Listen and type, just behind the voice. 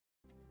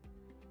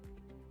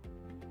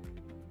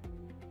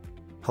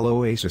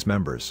Hello ASUS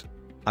members.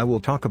 I will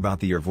talk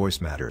about the Your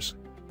Voice Matters.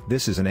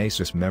 This is an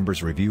ASUS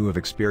members review of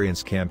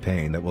experience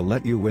campaign that will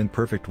let you win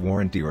perfect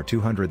warranty or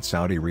 200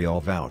 Saudi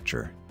Riyal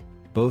voucher.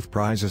 Both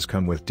prizes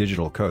come with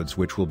digital codes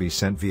which will be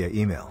sent via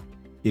email.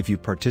 If you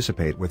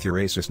participate with your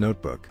ASUS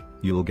notebook,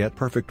 you will get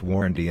perfect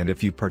warranty, and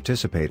if you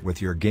participate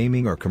with your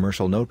gaming or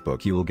commercial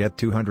notebook you will get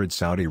 200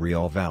 Saudi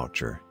Riyal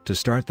voucher. To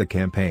start the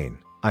campaign,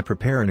 I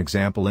prepare an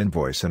example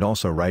invoice and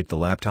also write the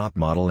laptop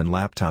model and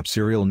laptop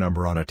serial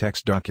number on a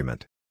text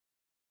document.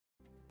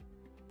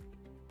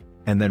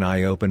 And then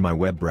I open my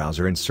web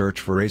browser and search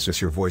for ASUS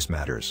Your Voice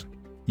Matters.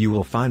 You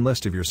will find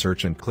list of your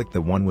search and click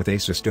the one with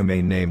ASUS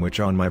domain name, which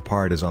on my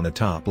part is on the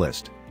top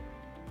list.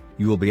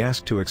 You will be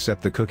asked to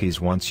accept the cookies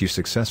once you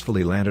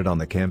successfully landed on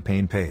the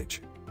campaign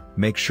page.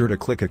 Make sure to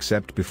click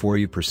accept before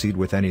you proceed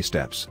with any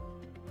steps.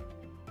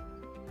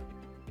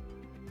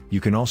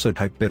 You can also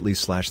type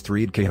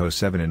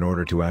bit.ly/3dko7 in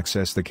order to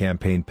access the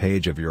campaign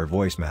page of Your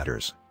Voice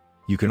Matters.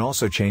 You can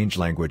also change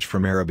language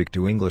from Arabic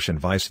to English and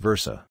vice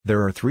versa.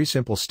 There are 3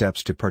 simple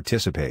steps to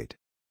participate.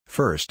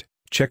 First,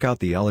 check out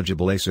the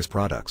eligible ASUS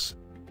products.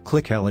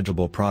 Click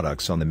eligible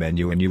products on the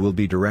menu and you will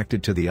be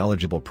directed to the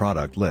eligible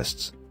product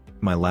lists.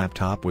 My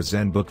laptop was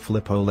ZenBook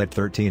Flip OLED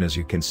 13, as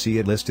you can see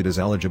it listed as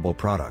eligible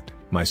product.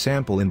 My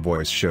sample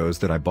invoice shows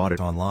that I bought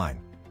it online.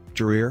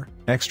 Jareer,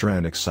 Extra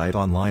and Excite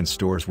online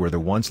stores were the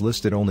ones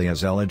listed only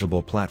as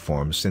eligible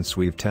platforms since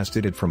we've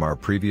tested it from our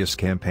previous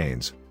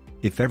campaigns.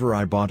 If ever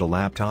I bought a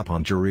laptop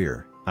on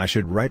Jareer, I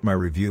should write my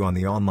review on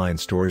the online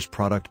store's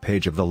product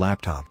page of the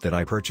laptop that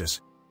I purchase.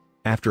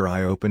 After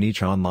I open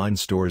each online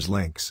store's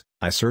links,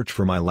 I search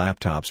for my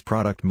laptop's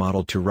product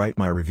model to write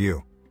my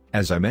review.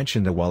 As I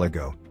mentioned a while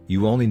ago,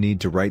 you only need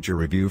to write your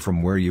review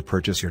from where you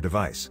purchase your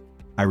device.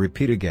 I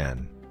repeat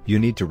again, you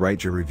need to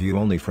write your review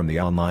only from the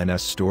online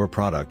store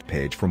product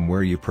page from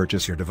where you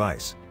purchase your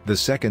device. The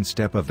second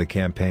step of the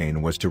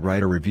campaign was to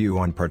write a review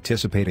on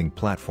participating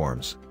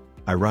platforms.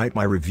 I write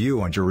my review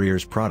on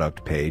Jareer's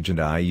product page and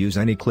I use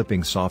any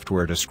clipping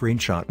software to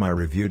screenshot my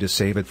review to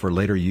save it for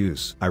later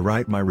use. I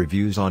write my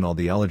reviews on all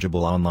the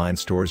eligible online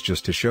stores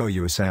just to show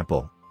you a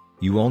sample.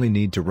 You only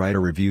need to write a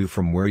review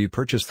from where you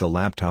purchase the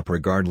laptop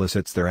regardless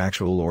it's their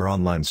actual or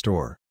online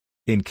store.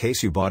 In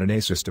case you bought an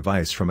ASUS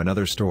device from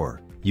another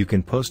store, you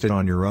can post it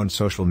on your own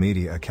social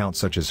media account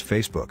such as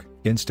Facebook,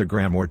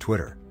 Instagram or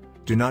Twitter.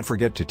 Do not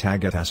forget to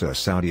tag @ASUS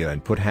Saudia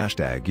and put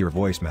hashtag Your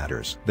Voice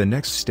Matters. The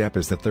next step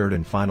is the third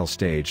and final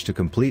stage to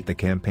complete the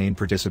campaign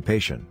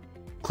participation.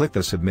 Click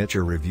the Submit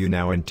Your Review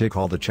Now and tick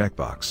all the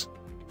checkbox,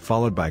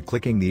 followed by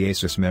clicking the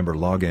ASUS member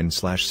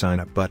login/sign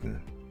up button.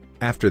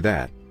 After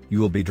that, you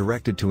will be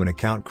directed to an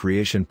account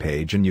creation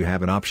page and you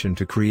have an option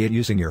to create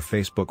using your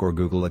Facebook or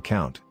Google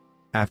account.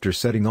 After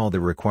setting all the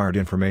required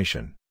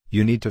information,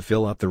 you need to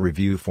fill up the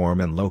review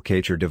form and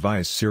locate your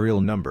device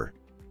serial number.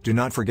 Do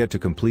not forget to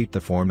complete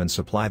the form and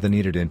supply the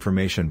needed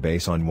information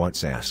based on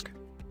what's asked.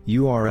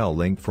 URL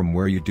link from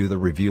where you do the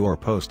review or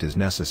post is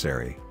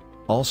necessary.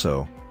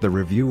 Also, the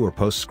review or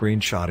post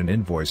screenshot and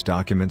invoice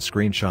document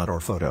screenshot or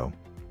photo.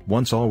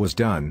 Once all was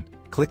done,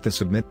 click the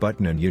submit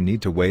button and you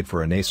need to wait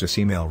for an ASUS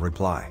email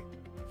reply.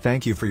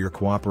 Thank you for your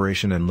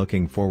cooperation and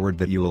looking forward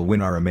that you will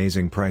win our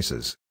amazing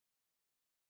prizes.